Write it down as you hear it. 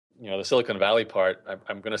the Silicon Valley part,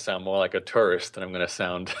 I'm going to sound more like a tourist than I'm going to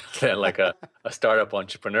sound like a startup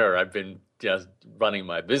entrepreneur. I've been just running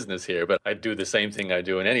my business here, but I do the same thing I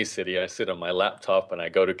do in any city. I sit on my laptop and I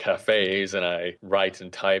go to cafes and I write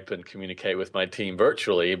and type and communicate with my team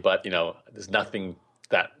virtually. But, there's nothing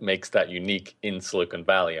that makes that unique in Silicon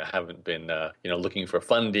Valley. I haven't been, looking for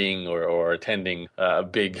funding or attending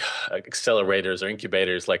big accelerators or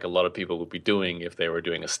incubators like a lot of people would be doing if they were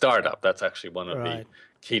doing a startup. That's actually one of the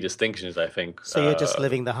key distinctions, I think. So you're just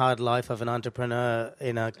living the hard life of an entrepreneur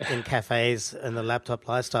in cafes and the laptop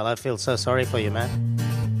lifestyle. I feel so sorry for you, man.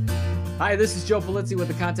 Hi, this is Joe Polizzi with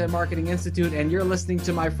the Content Marketing Institute, and you're listening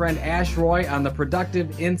to my friend Ash Roy on the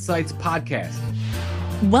Productive Insights Podcast.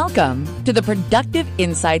 Welcome to the Productive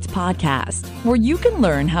Insights Podcast, where you can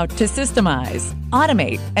learn how to systemize,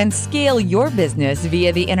 automate, and scale your business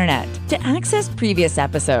via the internet. To access previous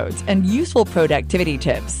episodes and useful productivity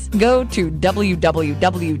tips, go to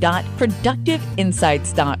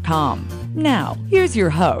www.productiveinsights.com. Now, here's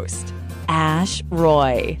your host, Ash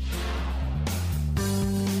Roy.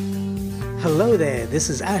 Hello there, this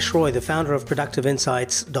is Ash Roy, the founder of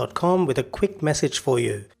ProductiveInsights.com, with a quick message for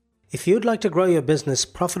you. If you'd like to grow your business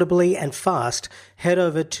profitably and fast, head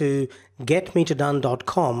over to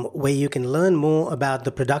getmetodone.com, where you can learn more about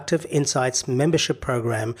the Productive Insights membership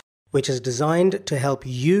program, which is designed to help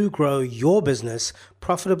you grow your business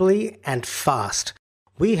profitably and fast.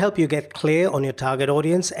 We help you get clear on your target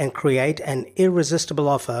audience and create an irresistible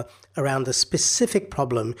offer around the specific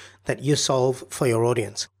problem that you solve for your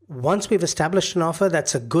audience. Once we've established an offer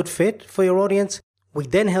that's a good fit for your audience, we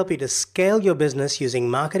then help you to scale your business using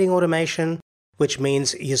marketing automation, which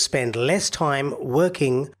means you spend less time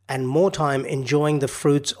working and more time enjoying the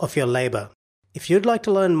fruits of your labor. If you'd like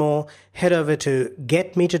to learn more, head over to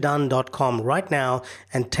getmetodone.com right now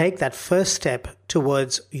and take that first step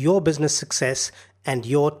towards your business success and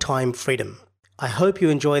your time freedom. I hope you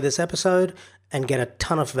enjoy this episode and get a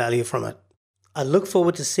ton of value from it. I look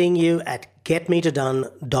forward to seeing you at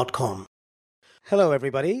getmetodone.com. Hello,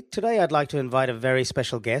 everybody. Today, I'd like to invite a very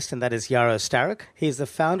special guest, and that is Yaro Starak. He's the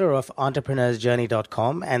founder of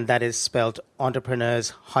EntrepreneursJourney.com, and that is spelled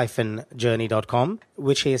entrepreneurs-journey.com,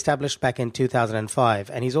 which he established back in 2005.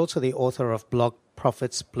 And he's also the author of Blog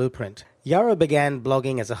Profits Blueprint. Yaro began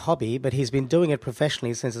blogging as a hobby, but he's been doing it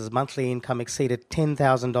professionally since his monthly income exceeded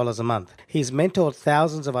 $10,000 a month. He's mentored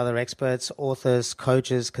thousands of other experts, authors,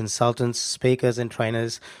 coaches, consultants, speakers, and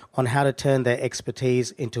trainers on how to turn their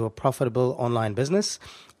expertise into a profitable online business.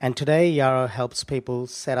 And today, Yaro helps people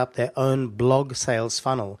set up their own blog sales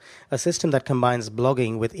funnel, a system that combines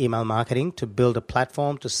blogging with email marketing to build a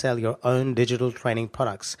platform to sell your own digital training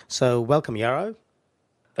products. So welcome, Yaro.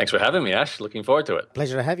 Thanks for having me, Ash. Looking forward to it.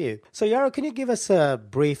 Pleasure to have you. So, Yaro, can you give us a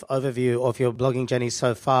brief overview of your blogging journey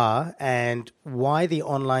so far and why the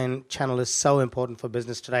online channel is so important for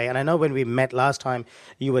business today? And I know when we met last time,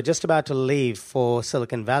 you were just about to leave for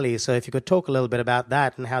Silicon Valley. So if you could talk a little bit about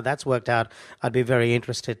that and how that's worked out, I'd be very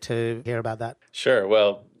interested to hear about that. Sure.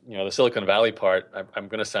 Well, the Silicon Valley part, I'm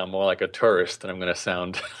going to sound more like a tourist than I'm going to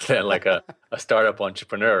sound like a startup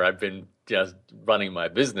entrepreneur. I've been just running my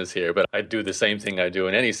business here, but I do the same thing I do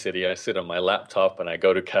in any city. I sit on my laptop and I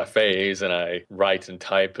go to cafes and I write and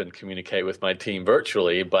type and communicate with my team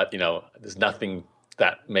virtually. But, there's nothing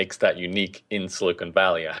that makes that unique in Silicon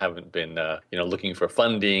Valley. I haven't been, looking for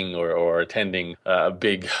funding or attending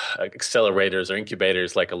big accelerators or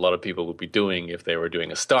incubators like a lot of people would be doing if they were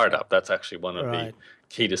doing a startup. That's actually one of the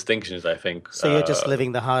key distinctions, I think. So you're just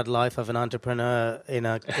living the hard life of an entrepreneur in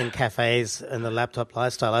cafes and the laptop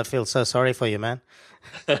lifestyle. I feel so sorry for you, man.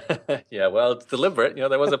 Yeah, well, it's deliberate.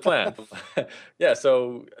 There was a plan. Yeah,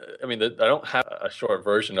 so I don't have a short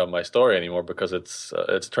version of my story anymore because it's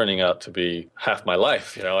turning out to be half my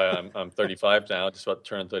life. I'm 35 now, just about to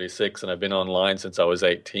turn 36, and I've been online since I was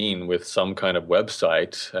 18 with some kind of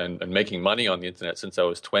website and making money on the internet since I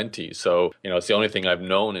was 20. So it's the only thing I've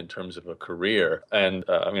known in terms of a career. And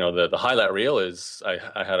the highlight reel is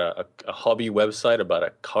I had a hobby website about a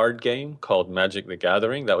card game called Magic the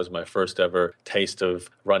Gathering. That was my first ever taste of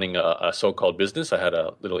running a so-called business. I had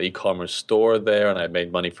a little e-commerce store there, and I made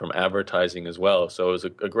money from advertising as well. So it was a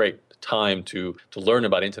great time to learn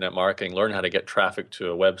about internet marketing, learn how to get traffic to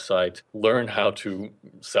a website, learn how to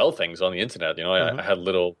sell things on the internet. I had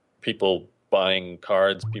little people buying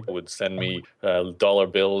cards. People would send me dollar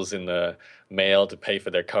bills in the mail to pay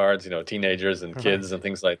for their cards, teenagers and kids and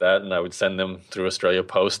things like that. And I would send them through Australia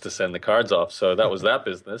Post to send the cards off. So that was that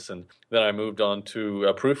business. And then I moved on to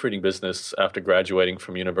a proofreading business after graduating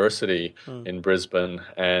from university in Brisbane.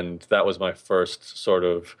 And that was my first sort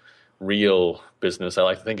of real business. I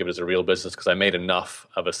like to think of it as a real business because I made enough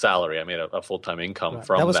of a salary. I made a full-time income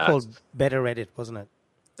from that. That was called Better Edit, wasn't it?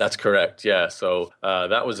 That's correct, yeah. So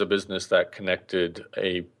that was a business that connected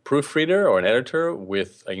a proofreader or an editor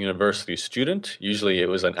with a university student. Usually it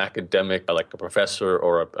was an academic, like a professor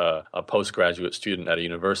or a postgraduate student at a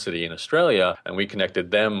university in Australia, and we connected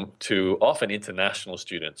them to often international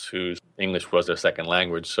students whose English was their second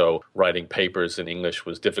language. So writing papers in English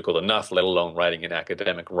was difficult enough, let alone writing in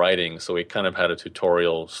academic writing. So we kind of had a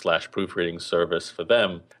tutorial/proofreading service for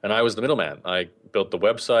them. And I was the middleman. I built the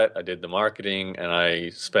website, I did the marketing, and I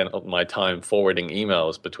spent my time forwarding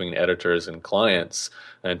emails between editors and clients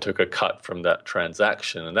and took a cut from that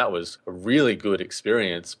transaction. And that was a really good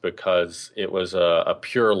experience because it was a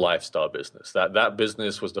pure lifestyle business. That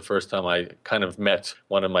business was the first time I kind of met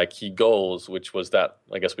one of my key goals, which was that,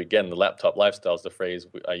 I guess again, the laptop lifestyle is the phrase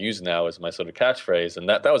I use now as my sort of catchphrase. And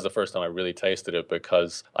that was the first time I really tasted it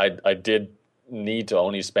because I did need to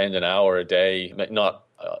only spend an hour a day, not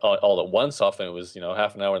all at once. Often it was,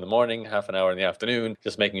 half an hour in the morning, half an hour in the afternoon,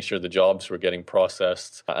 just making sure the jobs were getting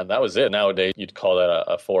processed. And that was it. Nowadays, you'd call that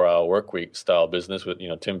a 4-hour work week style business with,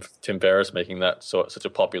 Tim Ferriss making that such a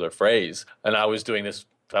popular phrase. And I was doing this,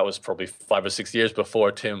 that was probably 5 or 6 years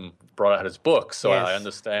before Tim brought out his book. So yes. I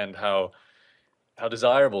understand how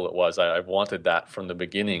desirable it was. I wanted that from the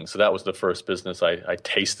beginning. So that was the first business. I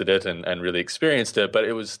tasted it and really experienced it, but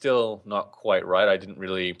it was still not quite right. I didn't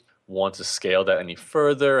really want to scale that any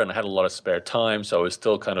further, and I had a lot of spare time, so I was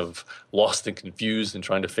still kind of lost and confused and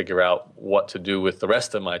trying to figure out what to do with the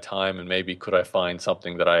rest of my time, and maybe could I find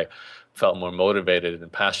something that I felt more motivated and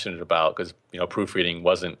passionate about, because proofreading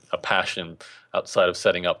wasn't a passion outside of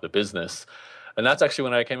setting up the business. And that's actually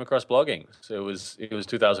when I came across blogging. So it was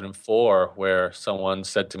 2004 where someone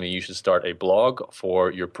said to me, you should start a blog for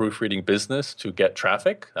your proofreading business to get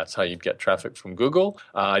traffic. That's how you'd get traffic from Google.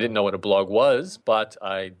 I didn't know what a blog was, but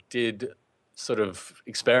I did sort of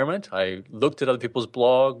experiment. I looked at other people's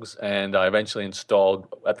blogs, and I eventually installed,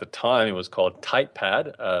 at the time it was called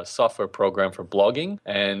Typepad, a software program for blogging.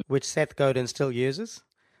 And which Seth Godin still uses?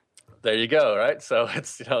 There you go, right? So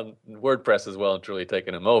it's, WordPress as well and truly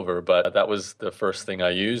taken him over, but that was the first thing I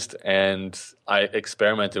used. And I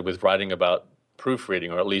experimented with writing about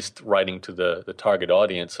proofreading, or at least writing to the target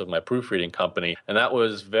audience of my proofreading company. And that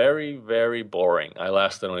was very, very boring. I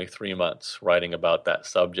lasted only 3 months writing about that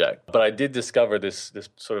subject. But I did discover this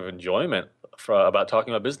sort of enjoyment about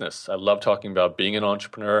talking about business. I love talking about being an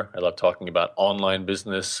entrepreneur. I love talking about online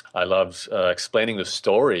business. I loved explaining the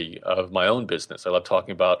story of my own business. I love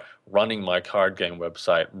talking about running my card game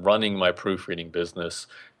website, running my proofreading business,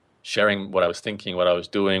 sharing what I was thinking, what I was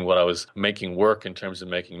doing, what I was making work in terms of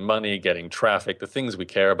making money, getting traffic, the things we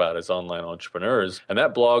care about as online entrepreneurs. And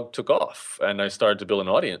that blog took off, and I started to build an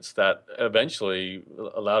audience that eventually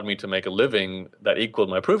allowed me to make a living that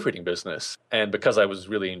equaled my proofreading business. And because I was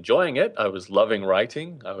really enjoying it, I was loving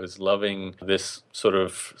writing. I was loving this sort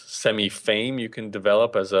of semi-fame you can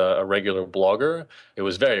develop as a regular blogger. It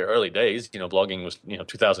was very early days. Blogging was,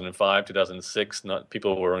 2005, 2006.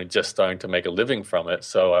 People were only just starting to make a living from it.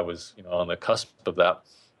 So I was on the cusp of that.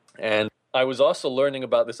 And I was also learning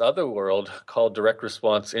about this other world called direct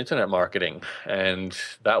response internet marketing. And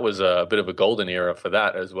that was a bit of a golden era for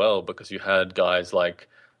that as well, because you had guys like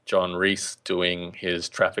John Reese doing his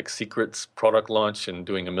Traffic Secrets product launch and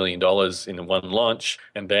doing $1 million in one launch.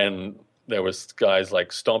 And then there was guys like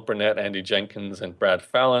StomperNet, Andy Jenkins, and Brad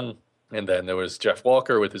Fallon. And then there was Jeff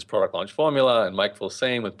Walker with his product launch formula, and Mike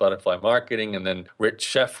Filsaime with Butterfly Marketing, and then Rich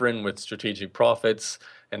Schefrin with Strategic Profits.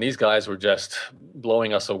 And these guys were just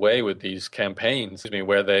blowing us away with these campaigns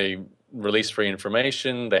where they released free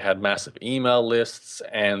information, they had massive email lists,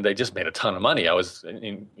 and they just made a ton of money. I was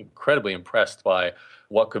incredibly impressed by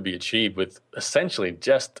what could be achieved with essentially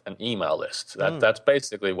just an email list. That's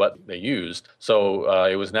basically what they used. So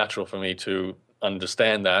it was natural for me to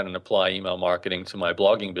understand that and apply email marketing to my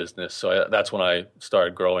blogging business. So that's when I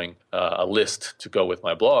started growing a list to go with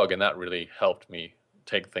my blog, and that really helped me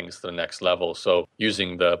take things to the next level. So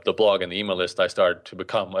using the blog and the email list, I started to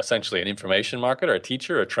become essentially an information marketer, a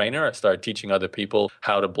teacher, a trainer. I started teaching other people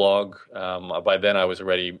how to blog. By then, I was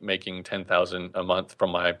already making $10,000 a month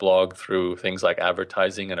from my blog through things like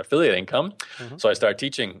advertising and affiliate income. Mm-hmm. So I started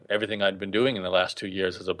teaching everything I'd been doing in the last 2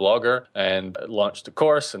 years as a blogger, and launched a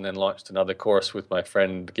course, and then launched another course with my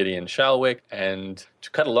friend Gideon Shalwick. And to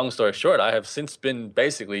cut a long story short, I have since been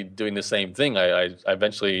basically doing the same thing. I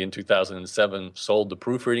eventually, in 2007, sold the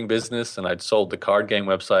proofreading business, and I'd sold the card game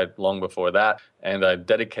website long before that. And I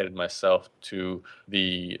dedicated myself to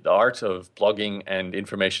the art of blogging and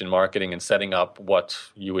information marketing and setting up what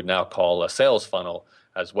you would now call a sales funnel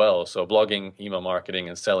as well. So blogging, email marketing,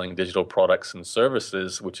 and selling digital products and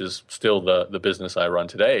services, which is still the business I run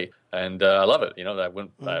today. And I love it.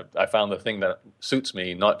 I found the thing that suits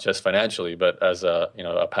me, not just financially, but as a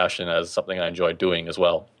passion, as something I enjoy doing as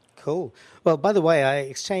well. Cool. Well, by the way, I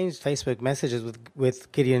exchanged Facebook messages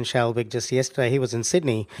with Gideon Shalvik just yesterday. He was in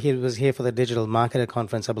Sydney. He was here for the Digital Marketer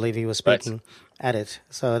Conference. I believe he was speaking at it.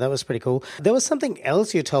 So that was pretty cool. There was something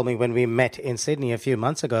else you told me when we met in Sydney a few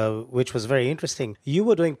months ago, which was very interesting. You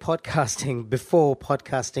were doing podcasting before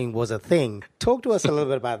podcasting was a thing. Talk to us a little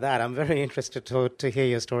bit about that. I'm very interested to hear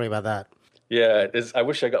your story about that. Yeah, I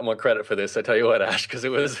wish I got more credit for this. I tell you what, Ash, because it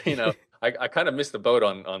was, I kind of missed the boat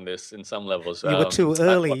on this in some levels. You were too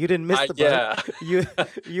early. You didn't miss the boat. Yeah.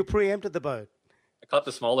 You preempted the boat. I caught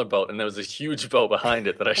the smaller boat, and there was a huge boat behind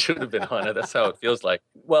it that I should have been on. That's how it feels like.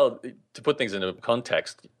 Well, to put things into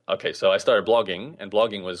context, okay, so I started blogging, and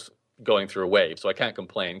blogging was going through a wave. So I can't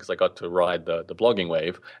complain because I got to ride the blogging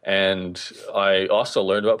wave. And I also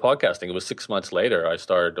learned about podcasting. It was 6 months later I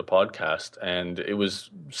started a podcast, and it was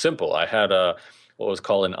simple. I had what was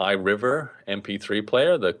called an iRiver MP3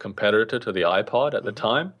 player, the competitor to the iPod at the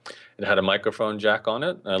time. It had a microphone jack on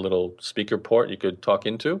it, a little speaker port you could talk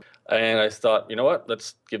into. And I thought, you know what,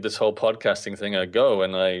 let's give this whole podcasting thing a go.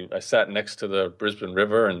 And I sat next to the Brisbane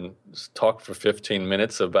River and talked for 15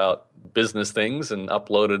 minutes about business things and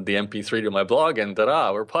uploaded the MP3 to my blog, and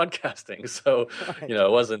ta-da, we're podcasting. So,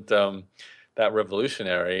 it wasn't that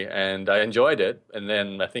revolutionary, and I enjoyed it. And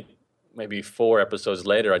then I think maybe 4 episodes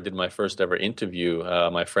later, I did my first ever interview.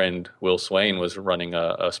 My friend Will Swain was running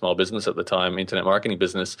a small business at the time, internet marketing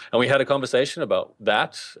business, and we had a conversation about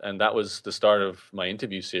that, and that was the start of my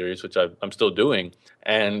interview series, which I'm still doing.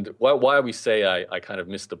 And why we say I kind of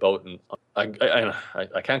missed the boat, and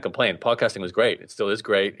I can't complain. Podcasting was great. It still is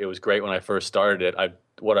great. It was great when I first started it.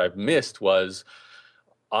 What I've missed was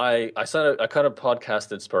I kind of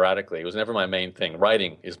podcasted sporadically. It was never my main thing.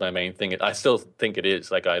 Writing is my main thing. I still think it is.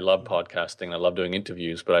 Like, I love podcasting. I love doing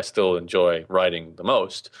interviews, but I still enjoy writing the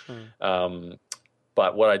most.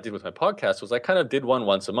 But what I did with my podcast was I kind of did one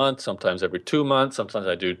once a month, sometimes every 2 months, sometimes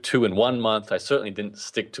I do 2 in 1 month. I certainly didn't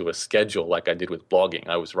stick to a schedule like I did with blogging.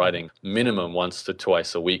 I was writing minimum once to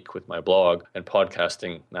twice a week with my blog, and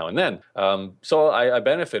podcasting now and then. So I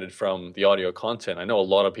benefited from the audio content. I know a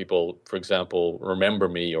lot of people, for example, remember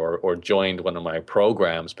me or joined one of my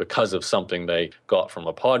programs because of something they got from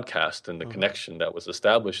a podcast and the connection that was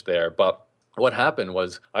established there. But what happened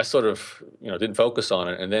was I sort of, didn't focus on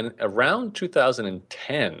it. And then around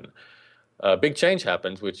 2010, a big change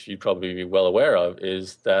happened, which you'd probably be well aware of,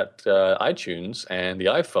 is that iTunes and the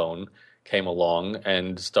iPhone came along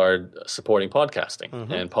and started supporting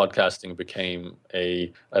podcasting. And podcasting became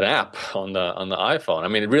an app on the iPhone. I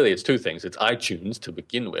mean, it's 2 things. It's iTunes to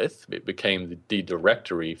begin with. It became the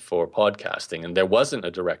directory for podcasting. And there wasn't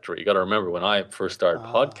a directory. You got to remember, when I first started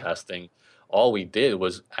podcasting, all we did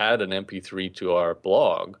was add an MP3 to our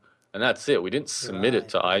blog, and that's it. We didn't submit it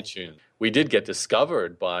to iTunes. We did get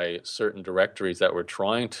discovered by certain directories that were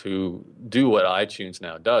trying to do what iTunes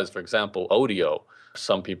now does. For example, Odeo.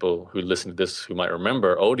 Some people who listen to this who might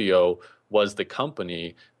remember, Odeo was the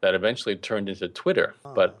company that eventually turned into Twitter.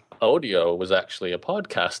 But Odeo was actually a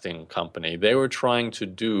podcasting company. They were trying to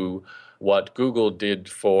do what Google did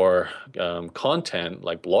for content,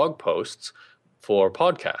 like blog posts, for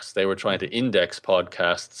podcasts. They were trying to index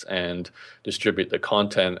podcasts and distribute the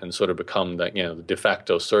content and sort of become the de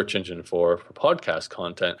facto search engine for podcast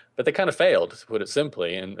content. But they kind of failed, to put it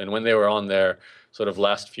simply. And when they were on their sort of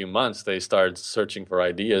last few months, they started searching for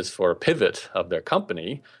ideas for a pivot of their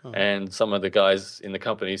company. And some of the guys in the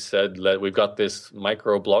company said, we've got this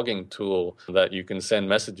micro blogging tool that you can send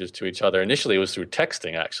messages to each other. Initially, it was through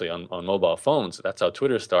texting, actually, on mobile phones. That's how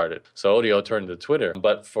Twitter started. So Odeo turned to Twitter.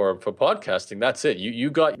 But for podcasting, that's it. You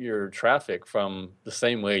got your traffic from the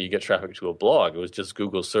same way you get traffic to a blog. It was just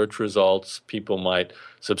Google search results. People might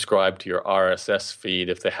subscribe to your RSS feed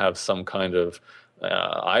if they have some kind of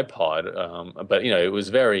iPod, but it was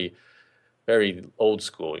very, very old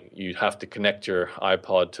school. You'd have to connect your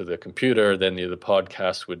iPod to the computer, then the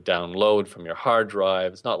podcast would download from your hard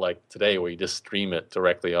drive. It's not like today where you just stream it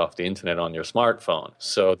directly off the internet on your smartphone.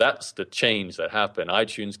 So that's the change that happened.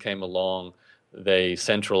 iTunes came along. They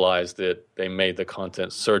centralized it. They made the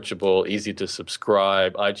content searchable, easy to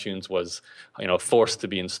subscribe. iTunes was, forced to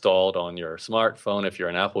be installed on your smartphone if you're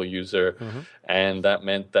an Apple user. And that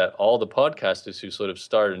meant that all the podcasters who sort of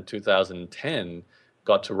started in 2010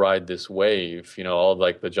 got to ride this wave, all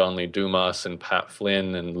like the John Lee Dumas and Pat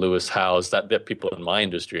Flynn and Lewis Howes, that people in my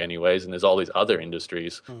industry anyways, and there's all these other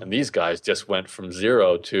industries. And these guys just went from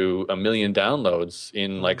 0 to 1 million downloads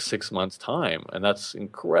in like 6 months' time. And that's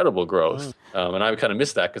incredible growth. And I kind of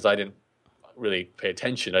missed that because I didn't really pay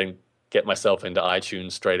attention. I didn't get myself into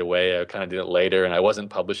iTunes straight away. I kind of did it later, and I wasn't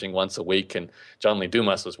publishing once a week, and John Lee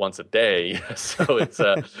Dumas was once a day. So it's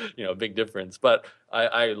a big difference. But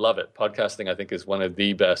I love it. Podcasting, I think, is one of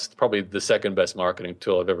the best, probably the second best marketing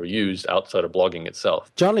tool I've ever used outside of blogging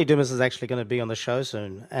itself. John Lee Dumas is actually going to be on the show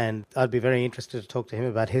soon, and I'd be very interested to talk to him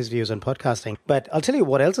about his views on podcasting. But I'll tell you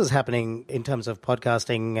what else is happening in terms of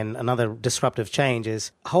podcasting, and another disruptive change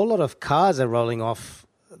is a whole lot of cars are rolling off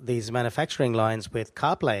these manufacturing lines with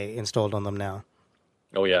CarPlay installed on them now.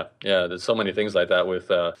 Oh yeah. There's so many things like that with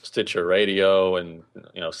Stitcher Radio and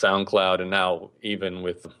SoundCloud, and now even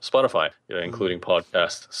with Spotify, including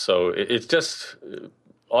podcasts. So it's just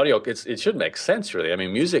audio. It should make sense, really. I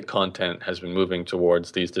mean, music content has been moving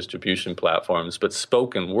towards these distribution platforms, but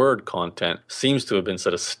spoken word content seems to have been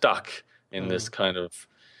sort of stuck in this kind of,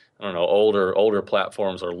 I don't know, older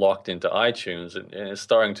platforms are locked into iTunes, and it's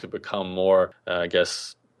starting to become more, I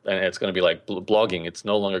guess. And it's going to be like blogging. It's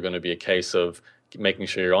no longer going to be a case of making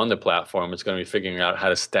sure you're on the platform. It's going to be figuring out how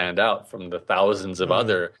to stand out from the thousands of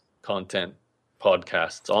other content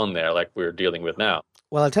podcasts on there like we're dealing with now.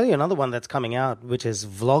 Well, I'll tell you another one that's coming out, which is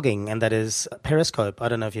vlogging, and that is Periscope. I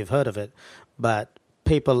don't know if you've heard of it, but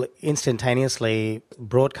people instantaneously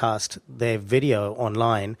broadcast their video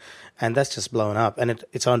online, and that's just blown up, and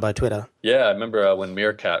it's owned by Twitter. Yeah, I remember when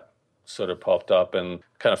Meerkat sort of popped up, and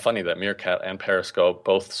kind of funny that Meerkat and Periscope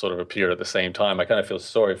both sort of appeared at the same time. I kind of feel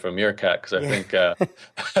sorry for Meerkat because I think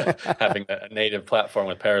having a native platform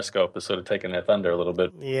with Periscope is sort of taking their thunder a little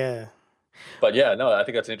bit. Yeah. But yeah, no, I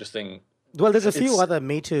think that's interesting. Well, there's a few other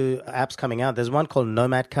Me Too apps coming out. There's one called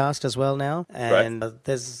Nomadcast as well now, and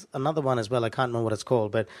there's another one as well. I can't remember what it's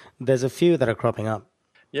called, but there's a few that are cropping up.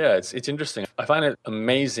 Yeah, it's interesting. I find it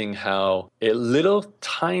amazing how a little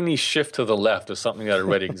tiny shift to the left of something that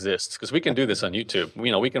already exists, because we can do this on YouTube.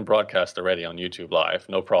 We can broadcast already on YouTube Live,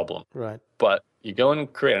 no problem. Right. But you go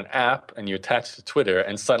and create an app and you attach to Twitter,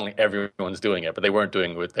 and suddenly everyone's doing it, but they weren't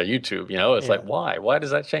doing it with their YouTube. It's like, why? Why does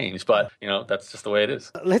that change? But, that's just the way it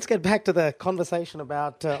is. Let's get back to the conversation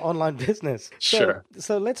about online business. Sure.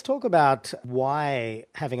 So let's talk about why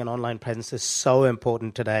having an online presence is so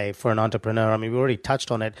important today for an entrepreneur. I mean, we already touched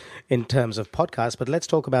on it in terms of podcasts, but let's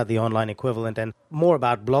talk about the online equivalent and more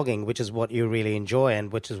about blogging, which is what you really enjoy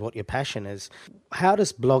and which is what your passion is. How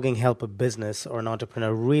does blogging help a business or an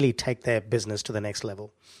entrepreneur really take their business to the next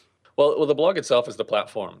level? Well, the blog itself is the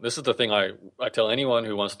platform. This is the thing I tell anyone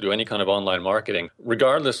who wants to do any kind of online marketing,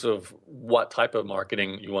 regardless of what type of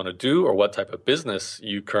marketing you want to do or what type of business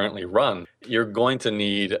you currently run, you're going to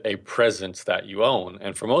need a presence that you own.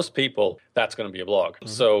 And for most people, that's going to be a blog. Mm-hmm.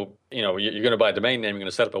 So, you're going to buy a domain name, you're going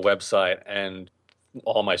to set up a website, and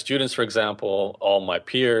all my students, for example, all my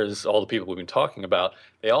peers, all the people we've been talking about,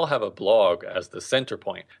 they all have a blog as the center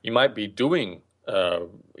point. You might be doing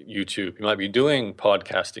YouTube, you might be doing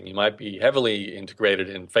podcasting, you might be heavily integrated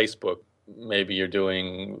in Facebook. Maybe you're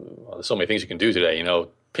doing, there's so many things you can do today,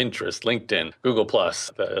 Pinterest, LinkedIn, Google+,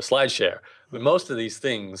 SlideShare. But most of these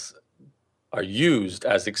things are used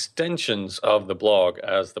as extensions of the blog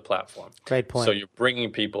as the platform. Great point. So you're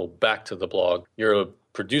bringing people back to the blog. You're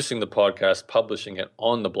producing the podcast, publishing it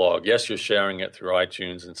on the blog. Yes, you're sharing it through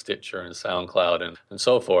iTunes and Stitcher and SoundCloud and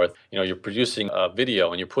so forth. You're producing a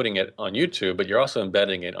video and you're putting it on YouTube, but you're also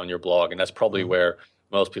embedding it on your blog. And that's probably where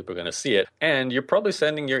most people are going to see it. And you're probably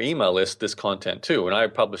sending your email list this content too. When I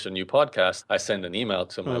publish a new podcast, I send an email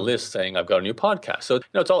to my list saying I've got a new podcast. So,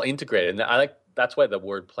 it's all integrated. And that's why the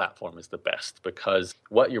word platform is the best, because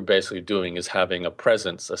what you're basically doing is having a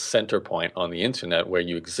presence, a center point on the internet where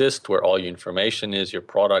you exist, where all your information is, your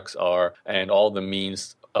products are, and all the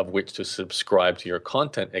means of which to subscribe to your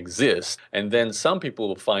content exist. And then some people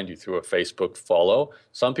will find you through a Facebook follow.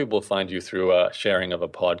 Some people will find you through a sharing of a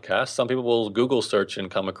podcast. Some people will Google search and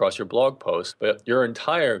come across your blog post. But your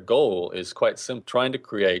entire goal is quite simple, trying to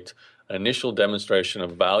create initial demonstration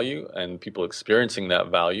of value and people experiencing that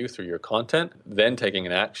value through your content, then taking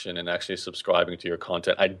an action and actually subscribing to your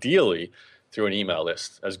content, ideally through an email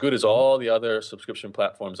list. As good as all the other subscription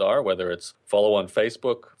platforms are, whether it's follow on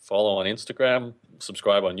Facebook, follow on Instagram,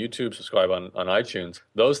 subscribe on YouTube, subscribe on iTunes.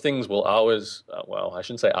 Those things will always, well, I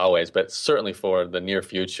shouldn't say always, but certainly for the near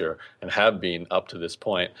future and have been up to this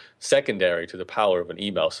point, secondary to the power of an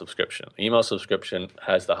email subscription. Email subscription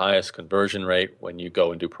has the highest conversion rate when you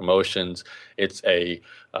go and do promotions. It's a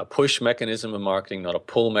push mechanism of marketing, not a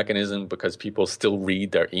pull mechanism, because people still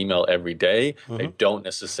read their email every day. They don't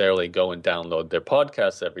necessarily go and download their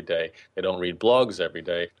podcasts every day. They don't read blogs every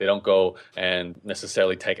day. They don't go and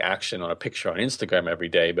necessarily take action on a picture on Instagram every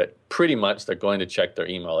day, but pretty much they're going to check their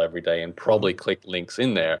email every day and probably click links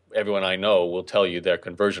in there. Everyone I know will tell you their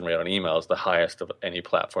conversion rate on email is the highest of any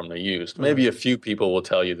platform they use. Maybe a few people will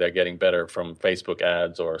tell you they're getting better from Facebook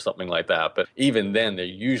ads or something like that, but even then they're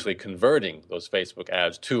usually converting those Facebook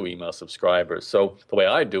ads to email subscribers. So the way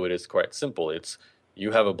I do it is quite simple. It's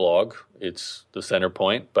you have a blog, it's the center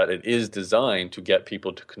point, but it is designed to get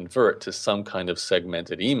people to convert to some kind of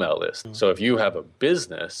segmented email list. So if you have a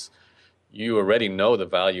business, you already know the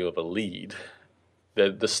value of a lead.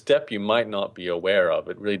 The step you might not be aware of,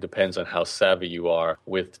 it really depends on how savvy you are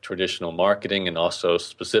with traditional marketing and also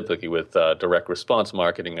specifically with direct response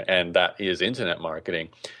marketing, and that is internet marketing,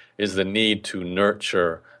 is the need to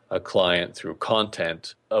nurture a client through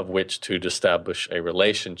content of which to establish a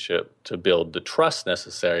relationship to build the trust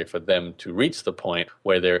necessary for them to reach the point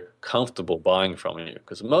where they're comfortable buying from you.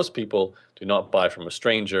 Because most people do not buy from a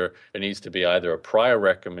stranger. There needs to be either a prior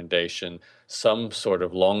recommendation, some sort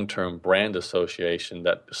of long-term brand association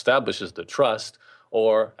that establishes the trust,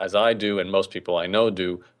 or, as I do and most people I know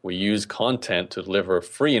do, we use content to deliver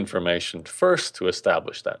free information first to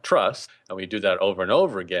establish that trust. And we do that over and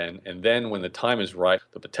over again. And then when the time is right,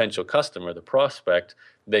 the potential customer, the prospect,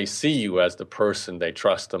 they see you as the person they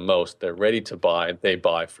trust the most. They're ready to buy. They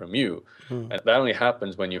buy from you. And that only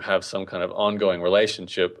happens when you have some kind of ongoing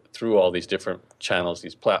relationship through all these different channels,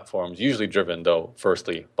 these platforms, usually driven, though,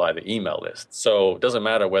 firstly, by the email list. So it doesn't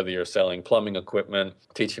matter whether you're selling plumbing equipment,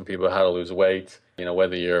 teaching people how to lose weight,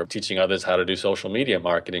 whether you're teaching others how to do social media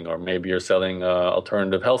marketing, or maybe you're selling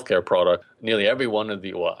alternative healthcare product. Nearly every one of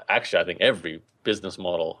I think every business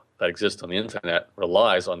model that exists on the internet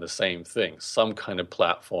relies on the same thing, some kind of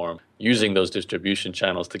platform, using those distribution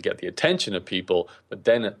channels to get the attention of people, but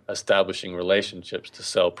then establishing relationships to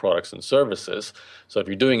sell products and services. So if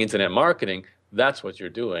you're doing internet marketing, that's what you're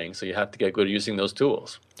doing. So you have to get good at using those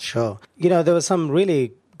tools. Sure. There were some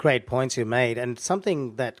really great points you made, and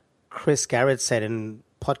something that Chris Garrett said in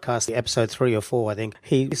podcast episode 3 or 4, I think,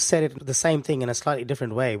 he said it the same thing in a slightly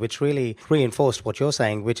different way, which really reinforced what you're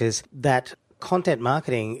saying, which is that content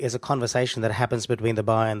marketing is a conversation that happens between the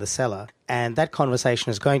buyer and the seller. And that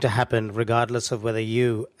conversation is going to happen regardless of whether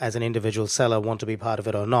you, as an individual seller, want to be part of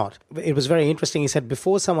it or not. It was very interesting. He said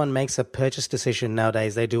before someone makes a purchase decision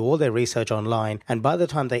nowadays, they do all their research online. And by the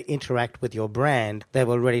time they interact with your brand, they've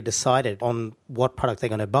already decided on what product they're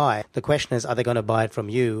going to buy. The question is, are they going to buy it from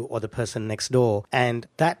you or the person next door? And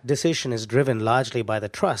that decision is driven largely by the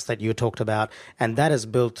trust that you talked about. And that is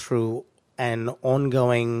built through an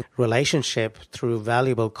ongoing relationship through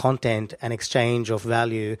valuable content and exchange of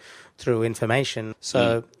value through information.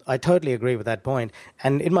 So I totally agree with that point.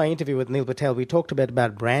 And in my interview with Neil Patel, we talked a bit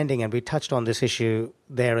about branding, and we touched on this issue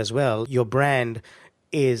there as well. Your brand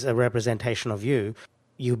is a representation of you.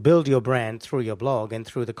 You build your brand through your blog and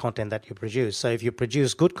through the content that you produce. So if you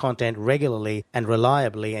produce good content regularly and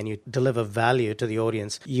reliably and you deliver value to the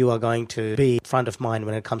audience, you are going to be front of mind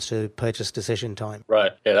when it comes to purchase decision time.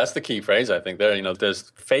 Right. Yeah, that's the key phrase, I think.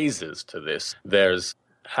 There's phases to this. There's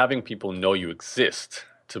having people know you exist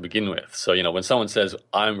to begin with. So, when someone says,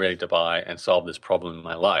 I'm ready to buy and solve this problem in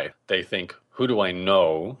my life, they think, who do I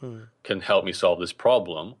know can help me solve this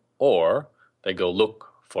problem? Or they go look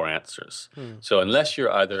for answers. So unless you're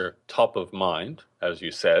either top of mind, as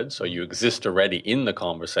you said, so you exist already in the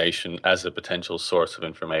conversation as a potential source of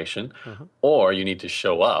information, or you need to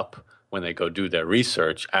show up when they go do their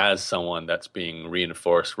research as someone that's being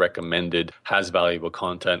reinforced, recommended, has valuable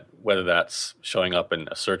content, whether that's showing up in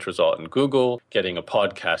a search result in Google, getting a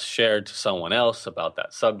podcast shared to someone else about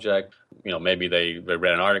that subject. Maybe they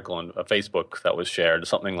read an article on Facebook that was shared,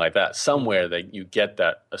 something like that. Somewhere that you get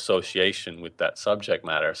that association with that subject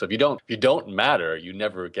matter. So if you don't matter, you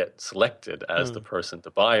never get selected as the person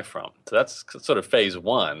to buy from. So that's sort of phase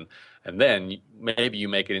one. And then maybe you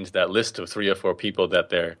make it into that list of 3 or 4 people that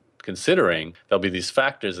they're considering. There'll be these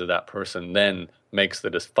factors that person then makes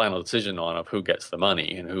the final decision on of who gets the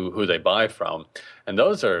money and who they buy from. And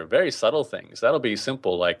those are very subtle things. That'll be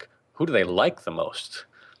simple, like who do they like the most?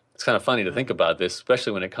 It's kind of funny to think about this,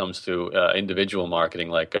 especially when it comes to individual marketing,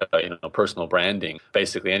 like personal branding.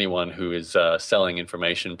 Basically, anyone who is selling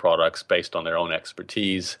information products based on their own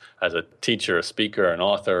expertise, as a teacher, a speaker, an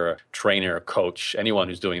author, a trainer, a coach, anyone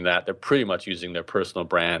who's doing that, they're pretty much using their personal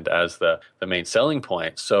brand as the main selling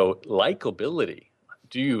point. So likability.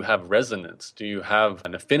 Do you have resonance? Do you have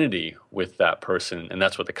an affinity with that person? And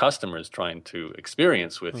that's what the customer is trying to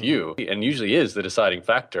experience with you. And usually is the deciding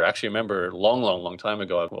factor. Actually, I remember a long time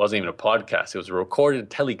ago, it wasn't even a podcast. It was a recorded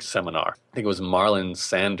tele-seminar. I think it was Marlon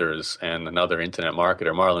Sanders and another internet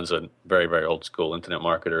marketer. Marlon's a very, very old school internet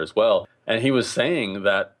marketer as well. And he was saying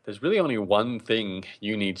that there's really only one thing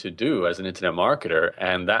you need to do as an internet marketer,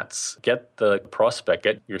 and that's get the prospect,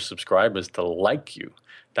 get your subscribers to like you.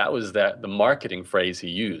 That was the marketing phrase he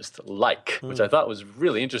used, like, which I thought was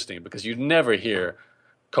really interesting because you'd never hear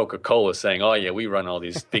Coca-Cola saying, oh, yeah, we run all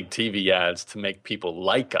these big TV ads to make people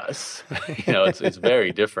like us. It's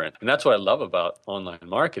very different. And that's what I love about online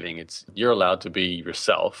marketing. It's you're allowed to be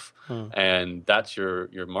yourself, and that's your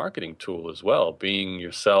marketing tool as well, being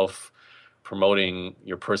yourself, promoting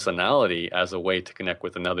your personality as a way to connect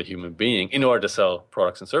with another human being in order to sell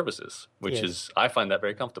products and services, which is, I find that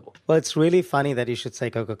very comfortable. Well, it's really funny that you should say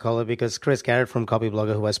Coca-Cola because Chris Garrett from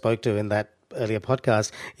Copyblogger, who I spoke to in that earlier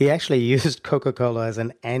podcast, he actually used Coca-Cola as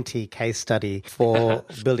an anti-case study for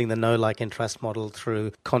building the know, like, and trust model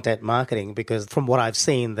through content marketing, because from what I've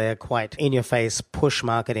seen, they're quite in-your-face, push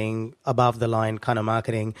marketing, above-the-line kind of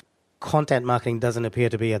marketing. Content marketing doesn't appear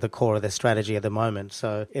to be at the core of their strategy at the moment.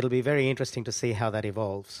 So it'll be very interesting to see how that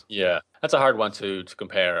evolves. Yeah, that's a hard one to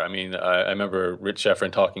compare. I mean, I remember Rich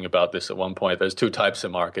Schefren talking about this at one point. There's two types of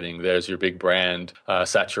marketing. There's your big brand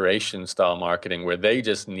saturation style marketing where they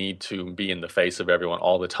just need to be in the face of everyone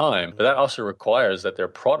all the time. But that also requires that their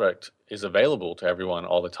product is available to everyone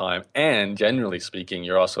all the time. And generally speaking,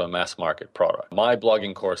 you're also a mass market product. My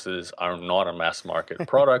blogging courses are not a mass market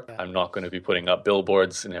product. I'm not going to be putting up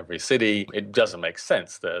billboards in every city. It doesn't make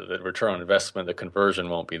sense. The return on investment, the conversion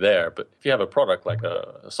won't be there. But if you have a product like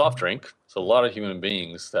a soft drink, it's a lot of human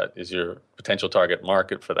beings that is your potential target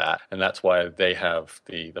market for that. And that's why they have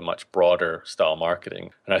the much broader style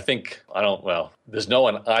marketing. And I think, there's no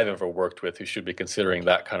one I've ever worked with who should be considering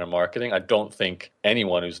that kind of marketing. I don't think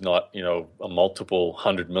anyone who's not, a multiple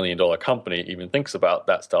 $100 million company even thinks about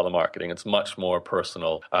that style of marketing. It's much more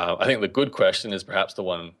personal. I think the good question is perhaps the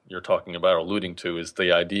one you're talking about or alluding to is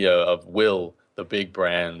the idea of will the big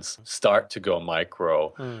brands start to go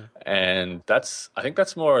micro. And I think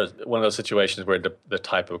that's more one of those situations where the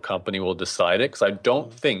type of company will decide it, because I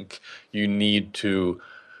don't think you need to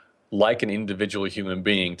like an individual human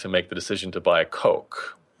being to make the decision to buy a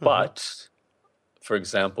Coke. But, for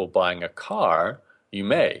example, buying a car, you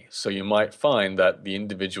may. So you might find that the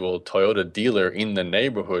individual Toyota dealer in the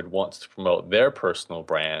neighborhood wants to promote their personal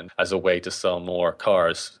brand as a way to sell more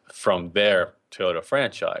cars from their Toyota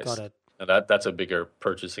franchise. Got it. Now that's a bigger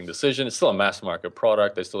purchasing decision. It's still a mass market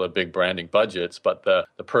product. They still have big branding budgets, but the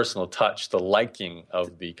personal touch, the liking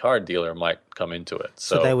of the car dealer might come into it.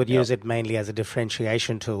 So they would use it mainly as a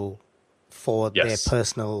differentiation tool for their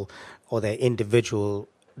personal or their individual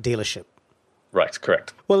dealership. Right,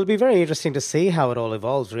 correct. Well, it'll be very interesting to see how it all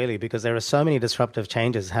evolves, really, because there are so many disruptive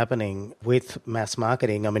changes happening with mass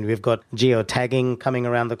marketing. I mean, we've got geotagging coming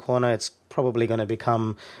around the corner. It's probably going to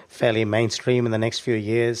become fairly mainstream in the next few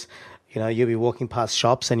years. You'll be walking past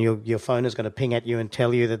shops and your phone is going to ping at you and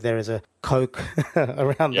tell you that there is a Coke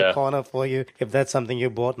around the corner for you, if that's something you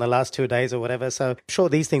bought in the last 2 days or whatever. So I'm sure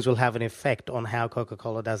these things will have an effect on how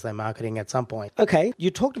Coca-Cola does their marketing at some point. Okay, you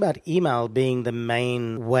talked about email being the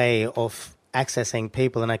main way of accessing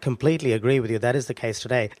people, and I completely agree with you. That is the case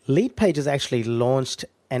today. Leadpages actually launched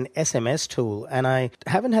an SMS tool, and I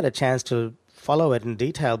haven't had a chance to follow it in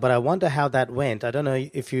detail, but I wonder how that went. I don't know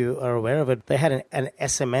if you are aware of it. They had an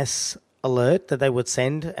SMS alert that they would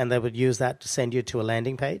send, and they would use that to send you to a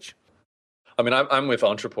landing page. I mean, I'm with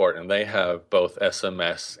Entreport, and they have both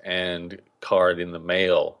SMS and card in the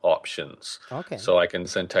mail options. Okay. So I can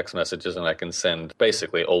send text messages and I can send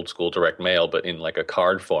basically old school direct mail, but in like a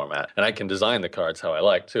card format. And I can design the cards how I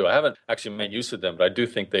like too. I haven't actually made use of them, but I do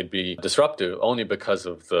think they'd be disruptive only because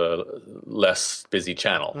of the less busy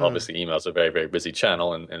channel. Obviously, email is a very, very busy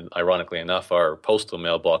channel. And ironically enough, our postal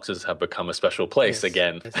mailboxes have become a special place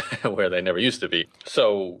again where they never used to be.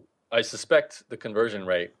 So I suspect the conversion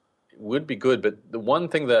rate would be good, but the one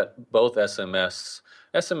thing that both SMS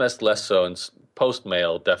less so, and post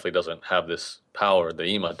mail definitely doesn't have this power that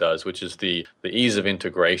email does, which is the ease of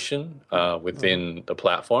integration within the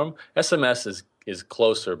platform. SMS is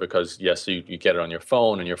closer because, yes, you get it on your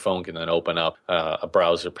phone, and your phone can then open up a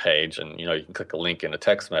browser page, and you can click a link in a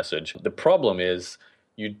text message. The problem is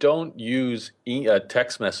you don't use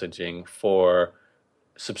text messaging for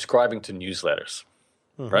subscribing to newsletters,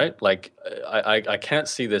 right? Like I can't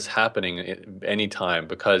see this happening anytime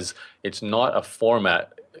because it's not a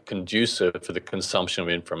format conducive for the consumption of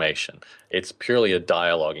information. It's purely a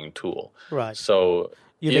dialoguing tool. Right. So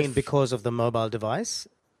You mean because of the mobile device?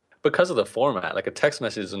 because of the format, like a text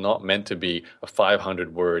message is not meant to be a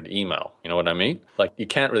 500-word email. You know what I mean? Like you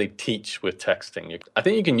can't really teach with texting. I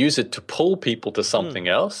think you can use it to pull people to something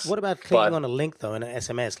else. What about clicking on a link, though, in an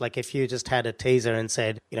SMS? Like if you just had a teaser and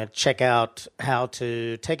said, check out how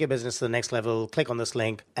to take your business to the next level, click on this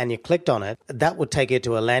link, and you clicked on it, that would take you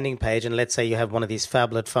to a landing page. And let's say you have one of these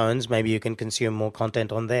phablet phones, maybe you can consume more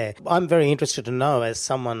content on there. I'm very interested to know, as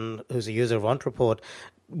someone who's a user of Ontraport,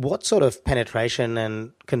 what sort of penetration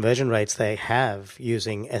and conversion rates they have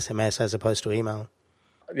using SMS as opposed to email.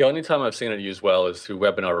 The only time I've seen it used well is through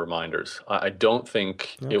webinar reminders. I don't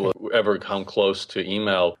think it will ever come close to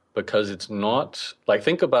email because it's not, like,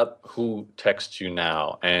 think about who texts you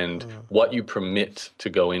now and what you permit to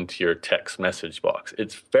go into your text message box.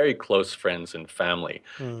 It's very close friends and family.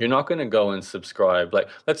 You're not going to go and subscribe. Like,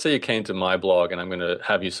 let's say you came to my blog and I'm going to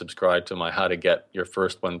have you subscribe to my How to Get Your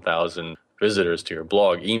First 1,000 Visitors to Your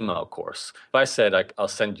Blog email course. If I said I'll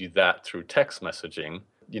send you that through text messaging,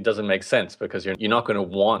 it doesn't make sense because you're not going to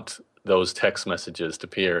want those text messages to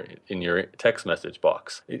appear in your text message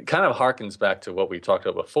box. It kind of harkens back to what we talked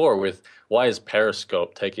about before with why is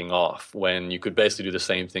Periscope taking off when you could basically do the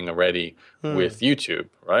same thing already with YouTube,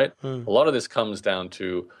 right? A lot of this comes down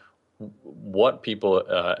to what people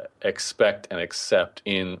expect and accept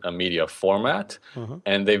in a media format.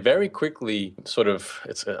 And they very quickly sort of,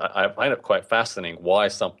 I find it quite fascinating why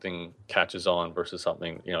something catches on versus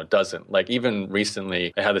something, doesn't. Like even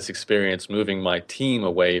recently, I had this experience moving my team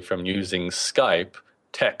away from using Skype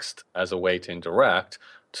text as a way to interact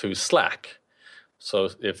to Slack. So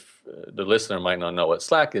if the listener might not know what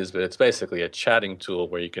Slack is, but it's basically a chatting tool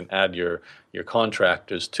where you can add your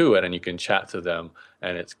contractors to it and you can chat to them,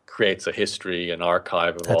 and it creates a history, an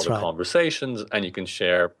archive of all the conversations, and you can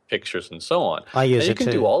share pictures and so on. I use and you it can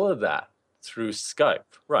too. do all of that through Skype,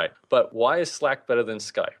 right? But why is Slack better than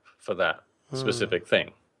Skype for that specific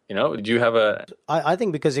thing? Do you have a... I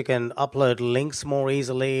think because you can upload links more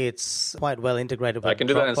easily. It's quite well integrated with I can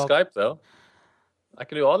do that in Dropbox. Skype, though. I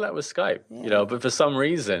can do all that with Skype, but for some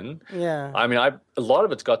reason, I mean, a lot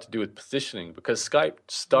of it's got to do with positioning because Skype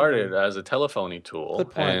started as a telephony tool.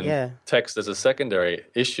 Good point, and text as a secondary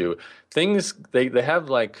issue. Things, they have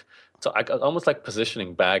almost like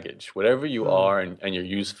positioning baggage. Whatever you are and you're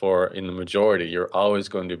used for in the majority, you're always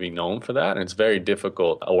going to be known for that. And it's very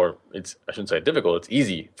difficult, I shouldn't say difficult, it's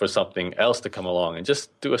easy for something else to come along and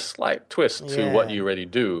just do a slight twist to what you already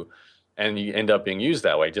do. And you end up being used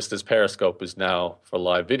that way, just as Periscope is now for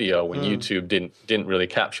live video when YouTube didn't really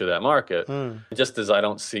capture that market. Just as I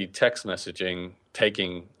don't see text messaging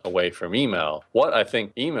taking away from email. What I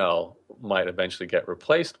think email might eventually get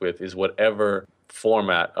replaced with is whatever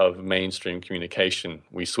format of mainstream communication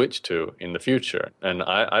we switch to in the future. And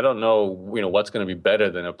I don't know, what's going to be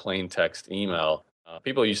better than a plain text email.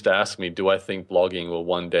 People used to ask me, do I think blogging will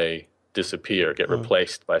one day disappear, get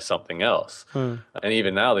replaced by something else? And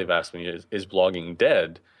even now they've asked me, is blogging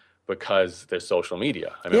dead because there's social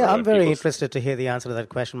media? I'm very interested to hear the answer to that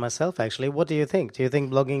question myself, actually. What do you think? Do you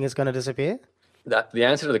think blogging is going to disappear? The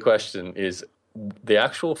answer to the question is the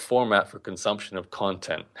actual format for consumption of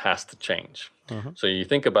content has to change. So you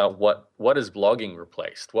think about what is blogging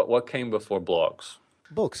replaced? What came before blogs?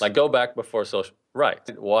 Books. Like go back before social... Right.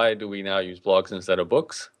 Why do we now use blogs instead of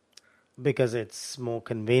books? Because it's more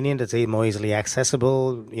convenient, it's more easily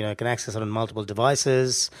accessible, you can access it on multiple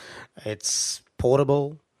devices, it's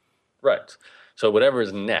portable. Right. So whatever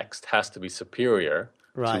is next has to be superior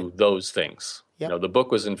to those things. The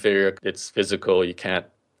book was inferior, it's physical, you can't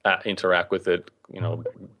interact with it,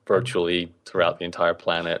 virtually throughout the entire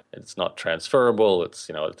planet. It's not transferable, it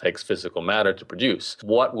takes physical matter to produce.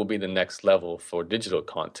 What will be the next level for digital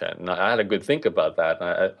content? And I had a good think about that.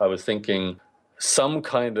 And I was thinking... some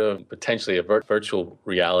kind of potentially a virtual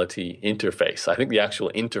reality interface. I think the actual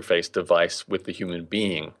interface device with the human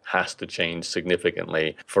being has to change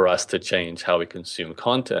significantly for us to change how we consume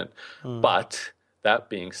content. But that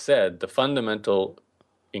being said, the fundamental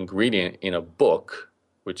ingredient in a book,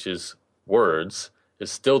 which is words, is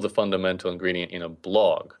still the fundamental ingredient in a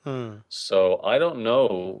blog. So I don't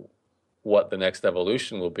know what the next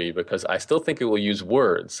evolution will be because I still think it will use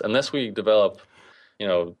words unless we develop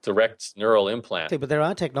direct neural implant. But there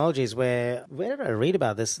are technologies where I read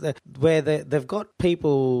about this, where they've got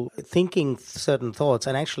people thinking certain thoughts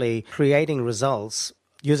and actually creating results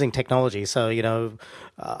using technology. So,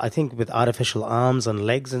 I think with artificial arms and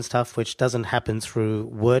legs and stuff, which doesn't happen through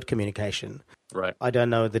word communication. Right. I don't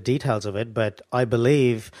know the details of it, but I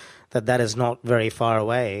believe that is not very far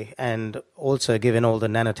away. And also, given all the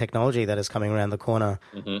nanotechnology that is coming around the corner,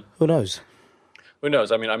 who knows? Who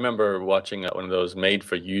knows? I mean, I remember watching one of those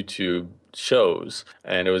made-for-YouTube shows,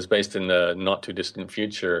 and it was based in the not-too-distant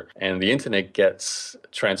future, and the internet gets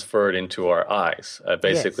transferred into our eyes.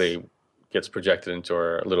 Basically, gets projected into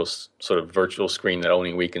our little sort of virtual screen that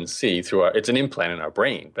only we can see through it's an implant in our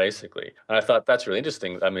brain, basically. And I thought that's really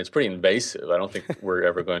interesting. I mean, it's pretty invasive. I don't think we're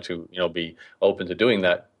ever going to, be open to doing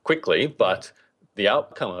that quickly, but the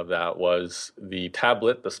outcome of that was the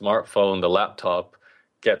tablet, the smartphone, the laptop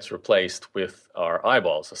gets replaced with our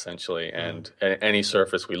eyeballs, essentially, and any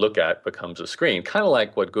surface we look at becomes a screen, kind of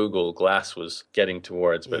like what Google Glass was getting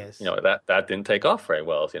towards, but that didn't take off very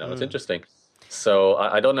well. It's interesting. So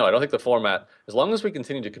I don't know. I don't think the format, as long as we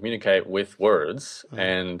continue to communicate with words,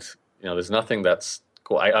 and there's nothing that's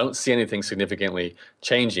cool. I don't see anything significantly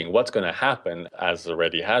changing. What's going to happen, as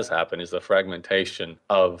already has happened, is the fragmentation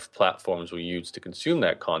of platforms we use to consume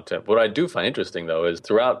that content. What I do find interesting, though, is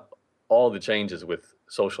throughout all the changes with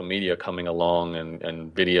social media coming along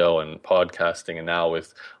and video and podcasting, and now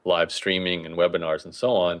with live streaming and webinars and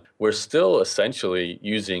so on, we're still essentially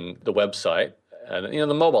using the website. And,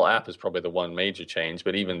 the mobile app is probably the one major change,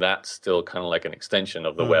 but even that's still kind of like an extension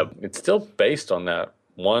of the web. It's still based on that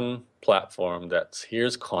one platform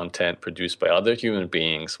here's content produced by other human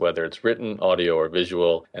beings, whether it's written, audio, or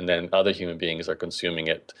visual, and then other human beings are consuming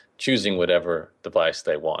it, choosing whatever device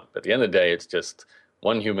they want. But at the end of the day, it's just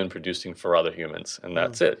one human producing for other humans, and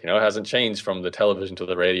that's it. It hasn't changed from the television to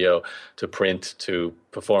the radio to print to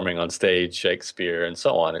performing on stage, Shakespeare, and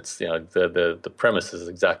so on. It's, the premise is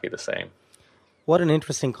exactly the same. What an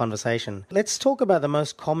interesting conversation. Let's talk about the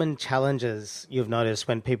most common challenges you've noticed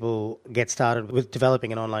when people get started with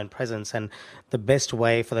developing an online presence and the best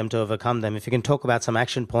way for them to overcome them. If you can talk about some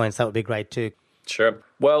action points, that would be great too. Sure.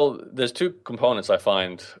 Well, there's two components I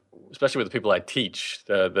find, especially with the people I teach.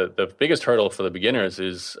 The biggest hurdle for the beginners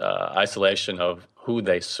is isolation of who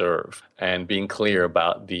they serve and being clear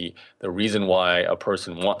about the reason why a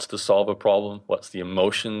person wants to solve a problem, what's the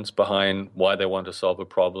emotions behind why they want to solve a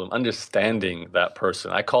problem, understanding that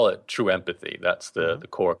person. I call it true empathy. That's the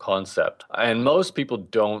core concept. And most people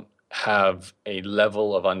don't have a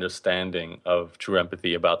level of understanding of true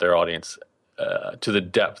empathy about their audience to the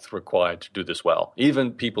depth required to do this well.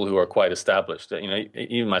 Even people who are quite established,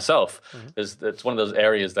 even myself, it's one of those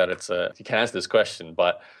areas that you can answer this question,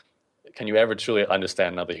 but can you ever truly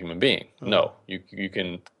understand another human being? No. You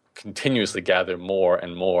can continuously gather more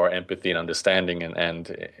and more empathy and understanding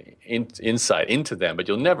and insight into them, but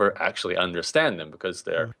you'll never actually understand them because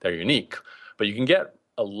they're unique. But you can get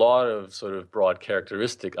a lot of sort of broad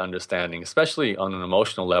characteristic understanding, especially on an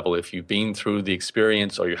emotional level, if you've been through the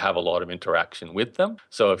experience or you have a lot of interaction with them.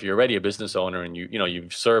 So if you're already a business owner and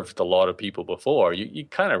you've served a lot of people before, you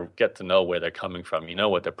kind of get to know where they're coming from. You know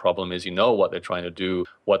what their problem is, you know what they're trying to do,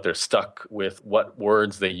 what they're stuck with, what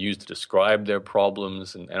words they use to describe their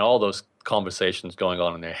problems, and all those conversations going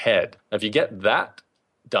on in their head. If you get that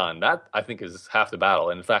done, that I think is half the battle.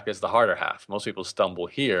 And in fact, it's the harder half. Most people stumble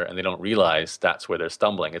here and they don't realize that's where they're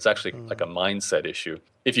stumbling. It's actually like a mindset issue.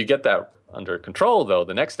 If you get that under control, though,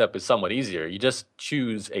 the next step is somewhat easier. You just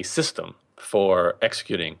choose a system for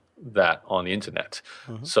executing that on the internet.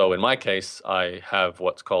 So in my case, I have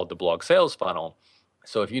what's called the blog sales funnel.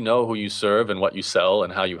 So if you know who you serve and what you sell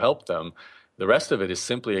and how you help them, the rest of it is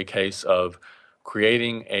simply a case of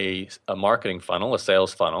creating a marketing funnel, a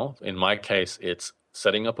sales funnel. In my case, it's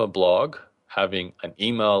setting up a blog, having an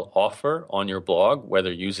email offer on your blog, whether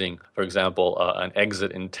using, for example, an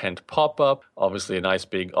exit intent pop-up, obviously a nice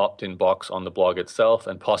big opt-in box on the blog itself,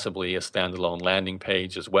 and possibly a standalone landing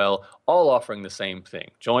page as well, all offering the same thing.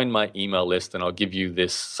 Join my email list and I'll give you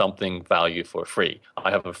this something value for free.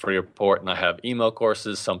 I have a free report and I have email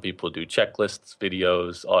courses. Some people do checklists,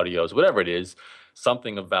 videos, audios, whatever it is,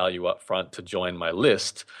 something of value up front to join my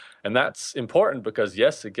list. And that's important because,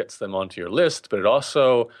 yes, it gets them onto your list, but it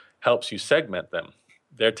also helps you segment them.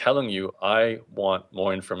 They're telling you, I want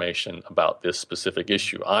more information about this specific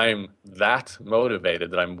issue. I'm that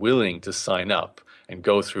motivated that I'm willing to sign up and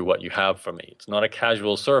go through what you have for me. It's not a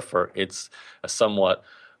casual surfer. It's a somewhat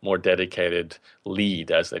more dedicated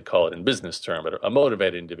lead, as they'd call it in business term, but a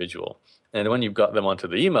motivated individual. And when you've got them onto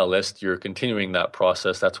the email list, you're continuing that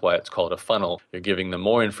process. That's why it's called a funnel. You're giving them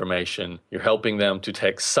more information. You're helping them to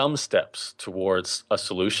take some steps towards a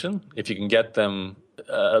solution. If you can get them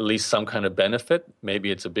at least some kind of benefit.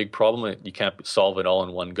 Maybe it's a big problem. You can't solve it all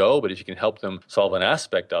in one go, but if you can help them solve an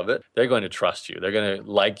aspect of it, they're going to trust you. They're going to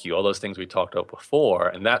like you, all those things we talked about before.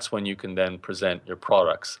 And that's when you can then present your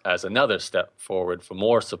products as another step forward for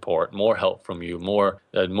more support, more help from you, more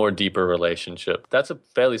deeper relationship. That's a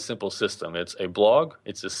fairly simple system. It's a blog.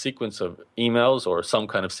 It's a sequence of emails or some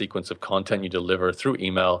kind of sequence of content you deliver through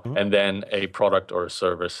email, and then a product or a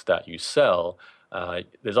service that you sell.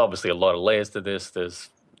 There's obviously a lot of layers to this. There's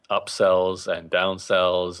upsells and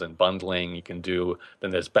downsells and bundling you can do.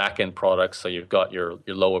 Then there's back-end products. So you've got your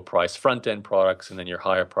lower price front-end products and then your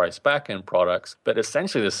higher price back-end products. But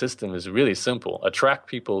essentially the system is really simple. Attract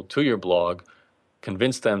people to your blog,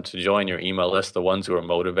 convince them to join your email list, the ones who are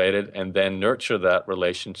motivated, and then nurture that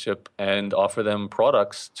relationship and offer them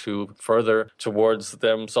products to further towards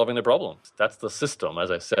them solving their problems. That's the system,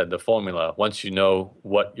 as I said, the formula, once you know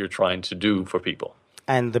what you're trying to do for people.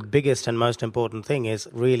 And the biggest and most important thing is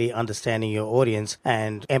really understanding your audience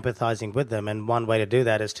and empathizing with them. And one way to do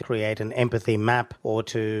that is to create an empathy map or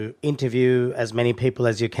to interview as many people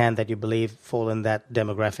as you can that you believe fall in that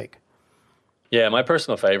demographic. Yeah, my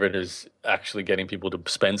personal favorite is actually getting people to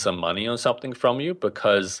spend some money on something from you,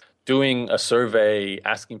 because doing a survey,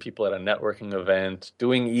 asking people at a networking event,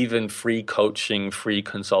 doing even free coaching, free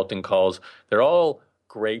consulting calls, they're all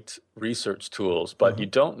great research tools, but you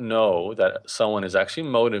don't know that someone is actually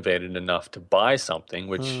motivated enough to buy something,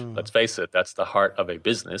 which, let's face it, that's the heart of a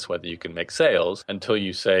business, whether you can make sales, until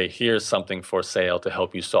you say, here's something for sale to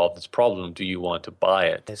help you solve this problem. Do you want to buy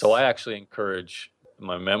it? Yes. So I actually encourage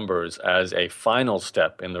my members as a final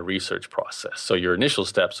step in the research process. So your initial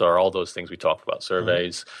steps are all those things we talked about,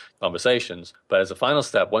 surveys, conversations. But as a final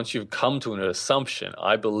step, once you've come to an assumption,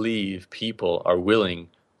 I believe people are willing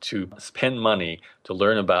to spend money to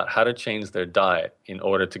learn about how to change their diet in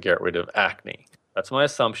order to get rid of acne. That's my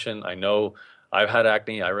assumption. I know I've had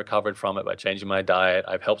acne. I recovered from it by changing my diet.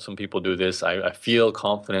 I've helped some people do this. I feel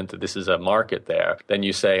confident that this is a market there. Then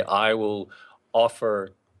you say, I will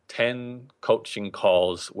offer 10 coaching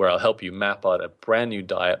calls where I'll help you map out a brand new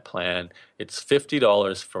diet plan. It's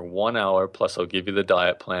 $50 for 1 hour, plus I'll give you the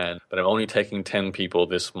diet plan, but I'm only taking 10 people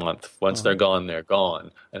this month. Once they're gone, they're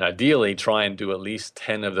gone. And ideally, try and do at least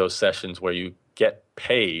 10 of those sessions where you get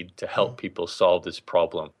paid to help people solve this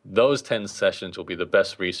problem. Those 10 sessions will be the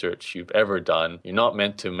best research you've ever done. You're not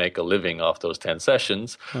meant to make a living off those 10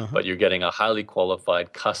 sessions, but you're getting a highly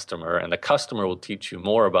qualified customer, and the customer will teach you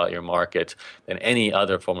more about your market than any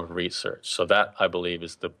other form of research. So that, I believe,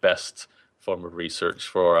 is the best form of research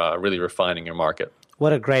for really refining your market.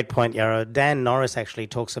 What a great point, Yarrow. Dan Norris actually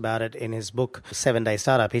talks about it in his book, 7-Day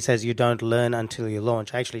Startup. He says you don't learn until you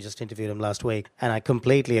launch. I actually just interviewed him last week, and I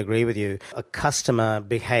completely agree with you. A customer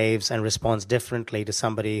behaves and responds differently to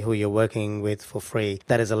somebody who you're working with for free.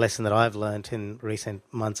 That is a lesson that I've learned in recent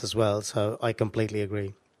months as well, so I completely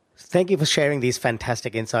agree. Thank you for sharing these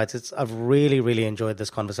fantastic insights. I've really, really enjoyed this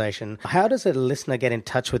conversation. How does a listener get in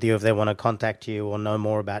touch with you if they want to contact you or know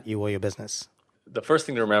more about you or your business? The first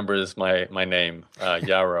thing to remember is my name,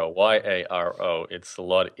 Yarrow, Y-A-R-O. It's a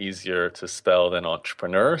lot easier to spell than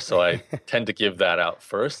entrepreneur, so I tend to give that out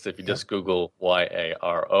first. If you just Google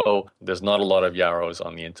Y-A-R-O, there's not a lot of Yarrows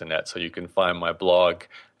on the internet, so you can find my blog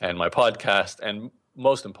and my podcast, and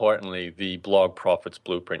most importantly, the Blog Profits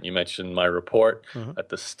Blueprint. You mentioned my report at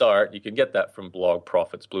the start. You can get that from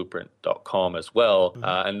blogprofitsblueprint.com as well.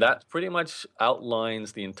 And that pretty much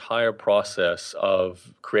outlines the entire process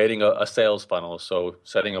of creating a sales funnel. So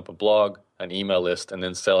setting up a blog, an email list, and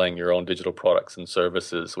then selling your own digital products and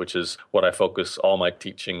services, which is what I focus all my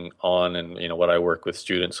teaching on, and what I work with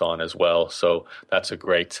students on as well. So that's a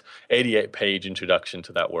great 88-page introduction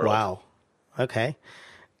to that world. Wow. Okay.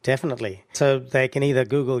 Definitely. So they can either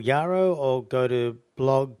Google Yarrow or go to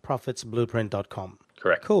blogprofitsblueprint.com.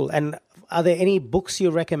 Correct. Cool. And are there any books you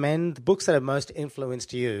recommend, books that have most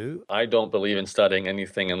influenced you? I don't believe in studying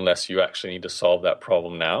anything unless you actually need to solve that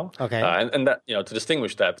problem now. Okay. And that, to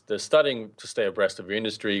distinguish that, the studying to stay abreast of your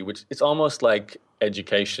industry, which it's almost like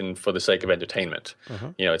education for the sake of entertainment.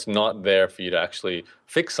 It's not there for you to actually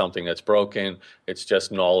fix something that's broken. It's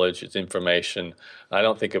just knowledge, it's information. I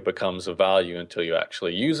don't think it becomes of value until you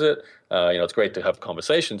actually use it. It's great to have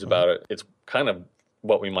conversations about it. It's kind of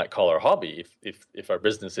what we might call our hobby, if our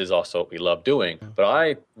business is also what we love doing. But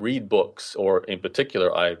I read books, or in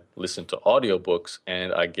particular, I listen to audiobooks,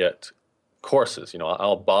 and I get courses.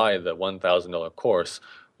 I'll buy the $1,000 course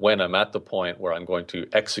when I'm at the point where I'm going to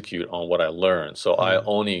execute on what I learned. So I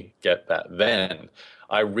only get that then.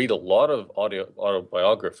 I read a lot of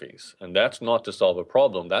autobiographies, and that's not to solve a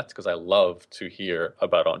problem. That's because I love to hear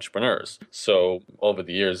about entrepreneurs. So over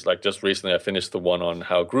the years, like just recently, I finished the one on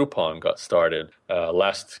how Groupon got started.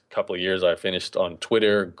 Last couple of years, I finished on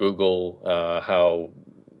Twitter, Google, how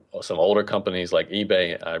some older companies like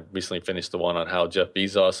eBay. I recently finished the one on how Jeff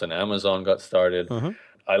Bezos and Amazon got started. Mm-hmm.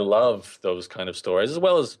 I love those kind of stories, as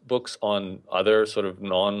well as books on other sort of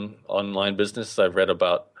non-online businesses. I've read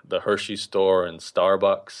about the Hershey store and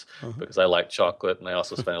Starbucks because I like chocolate, and I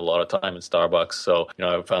also spend a lot of time in Starbucks. So,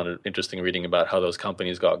 I found it interesting reading about how those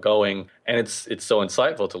companies got going. And it's so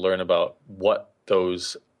insightful to learn about what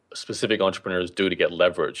those specific entrepreneurs do to get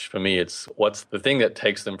leverage. For me, it's what's the thing that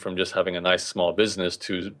takes them from just having a nice small business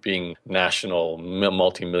to being national,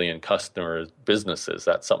 multi-million customer businesses.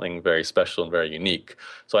 That's something very special and very unique.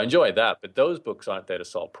 So I enjoy that, but those books aren't there to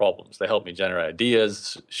solve problems. They help me generate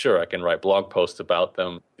ideas. Sure, I can write blog posts about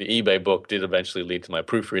them. The eBay book did eventually lead to my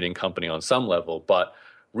proofreading company on some level, but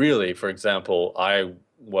really, for example, I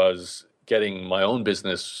was getting my own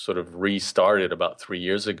business sort of restarted about 3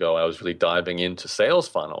 years ago. I was really diving into sales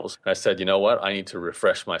funnels. And I said, you know what? I need to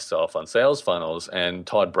refresh myself on sales funnels. And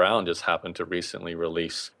Todd Brown just happened to recently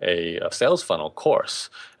release a sales funnel course.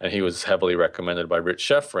 And he was heavily recommended by Rich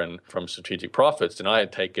Schefren from Strategic Profits. And I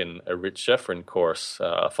had taken a Rich Schefren course,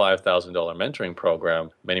 a $5,000 mentoring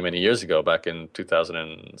program many, many years ago, back in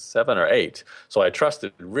 2007 or 8. So I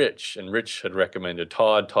trusted Rich, and Rich had recommended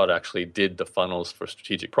Todd. Todd actually did the funnels for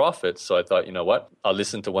Strategic Profits. So I thought, you know what? I'll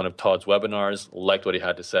listen to one of Todd's webinars, liked what he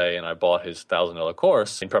had to say, and I bought his $1,000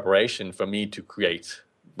 course in preparation for me to create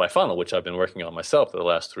my funnel, which I've been working on myself for the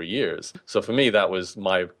last 3 years. So for me, that was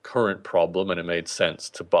my current problem, and it made sense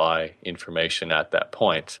to buy information at that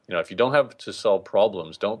point. If you don't have to solve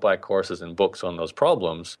problems, don't buy courses and books on those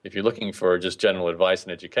problems. If you're looking for just general advice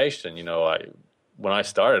and education, when I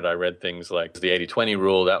started, I read things like the 80-20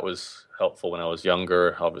 rule. That was helpful when I was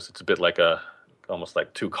younger. Obviously, it's a bit like almost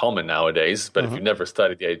like too common nowadays. But if you've never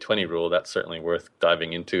studied the 80-20 rule, that's certainly worth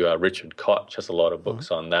diving into. Richard Koch has a lot of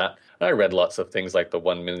books on that. And I read lots of things like The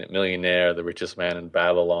 1 Minute Millionaire, The Richest Man in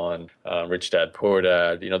Babylon, Rich Dad, Poor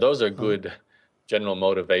Dad. Those are good general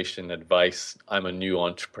motivation advice. I'm a new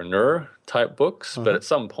entrepreneur type books. But at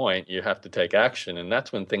some point, you have to take action. And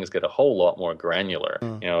that's when things get a whole lot more granular.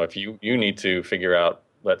 If you need to figure out,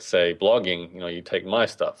 let's say, blogging, you take my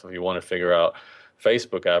stuff. If you want to figure out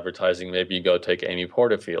Facebook advertising, maybe you go take Amy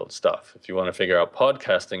Porterfield stuff. If you want to figure out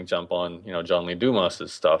podcasting, jump on, John Lee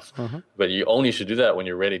Dumas's stuff. But you only should do that when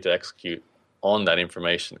you're ready to execute on that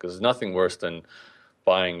information, because there's nothing worse than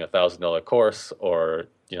buying a $1,000 course or,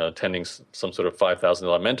 attending some sort of $5,000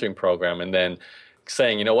 mentoring program and then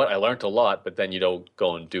saying, you know what, I learned a lot, but then you don't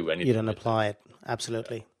go and do anything. You don't apply it.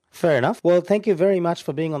 Absolutely. Fair enough. Well, thank you very much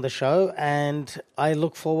for being on the show, and I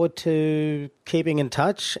look forward to keeping in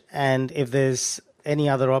touch. And if there's any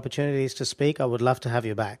other opportunities to speak, I would love to have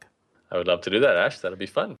you back. I would love to do that, Ash. That'd be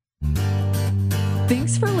fun.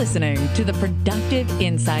 Thanks for listening to the Productive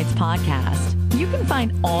Insights Podcast. You can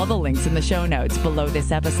find all the links in the show notes below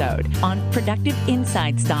this episode on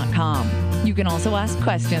productiveinsights.com. You can also ask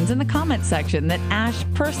questions in the comment section that Ash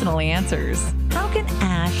personally answers. How can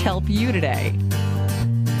Ash help you today?